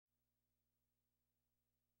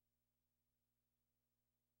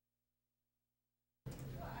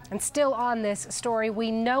And still on this story,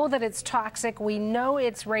 we know that it's toxic, we know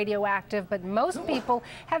it's radioactive, but most people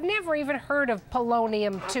have never even heard of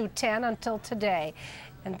polonium-210 until today.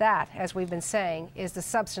 And that, as we've been saying, is the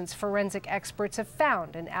substance forensic experts have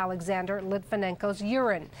found in Alexander Litvinenko's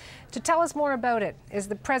urine. To tell us more about it is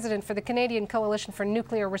the president for the Canadian Coalition for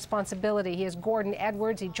Nuclear Responsibility. He is Gordon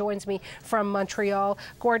Edwards. He joins me from Montreal.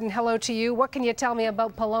 Gordon, hello to you. What can you tell me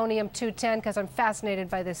about polonium-210? Because I'm fascinated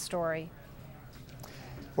by this story.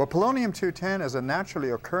 Well, polonium-210 is a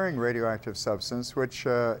naturally occurring radioactive substance which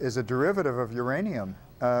is a derivative of uranium.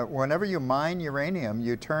 Whenever you mine uranium,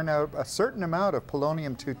 you turn out a certain amount of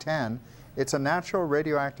polonium-210. It's a natural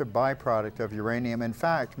radioactive byproduct of uranium. In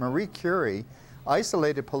fact, Marie Curie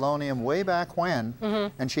isolated polonium way back when,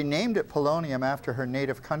 and she named it polonium after her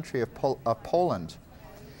native country of Poland.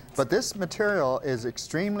 But this material is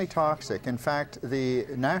extremely toxic. In fact, the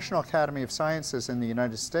National Academy of Sciences in the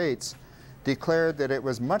United States declared that it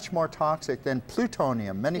was much more toxic than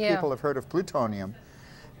plutonium. Many people have heard of plutonium.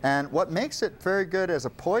 And what makes it very good as a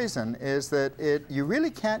poison is that you really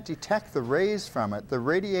can't detect the rays from it. The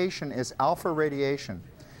radiation is alpha radiation.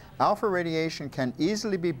 Alpha radiation can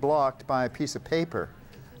easily be blocked by a piece of paper.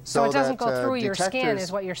 So it doesn't go through your skin,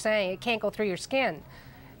 is what you're saying. It can't go through your skin.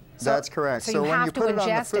 That's correct. So when you put it on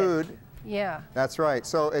the food, yeah. That's right.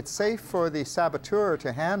 So it's safe for the saboteur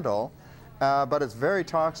to handle, but it's very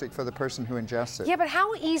toxic for the person who ingests it. Yeah, but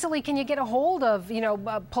how easily can you get a hold of,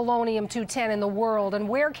 polonium-210 in the world, and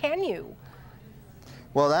where can you?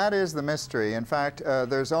 Well, that is the mystery. In fact,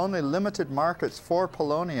 there's only limited markets for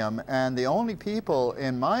polonium, and the only people,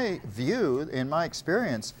 in my view, in my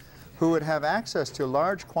experience, who would have access to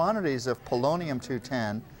large quantities of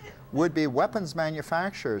polonium-210 would be weapons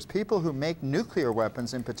manufacturers, people who make nuclear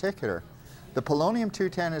weapons in particular. The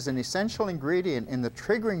polonium-210 is an essential ingredient in the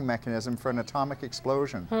triggering mechanism for an atomic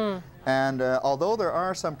explosion. And although there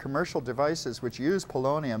are some commercial devices which use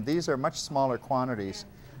polonium, these are much smaller quantities.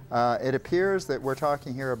 It appears that we're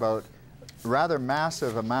talking here about rather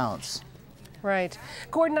massive amounts. Right.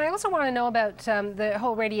 Gordon, I also want to know about the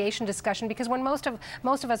whole radiation discussion, because when most of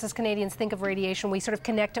us as Canadians think of radiation, we sort of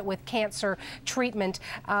connect it with cancer treatment,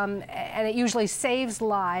 and it usually saves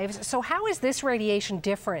lives. So how is this radiation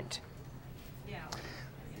different?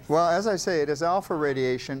 Well, as I say, it is alpha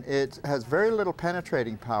radiation. It has very little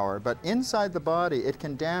penetrating power, but inside the body it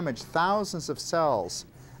can damage thousands of cells.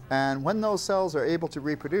 And when those cells are able to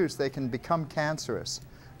reproduce, they can become cancerous.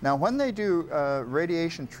 Now, when they do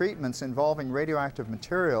radiation treatments involving radioactive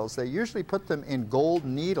materials, they usually put them in gold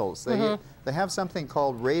needles. They have something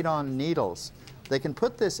called radon needles. They can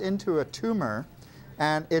put this into a tumor,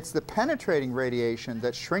 and it's the penetrating radiation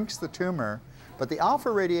that shrinks the tumor. But the alpha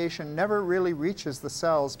radiation never really reaches the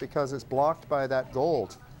cells because it's blocked by that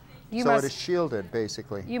gold. So it is shielded,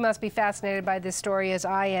 basically. You must be fascinated by this story, as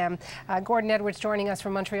I am. Gordon Edwards joining us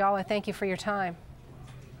from Montreal. I thank you for your time.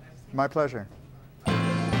 My pleasure.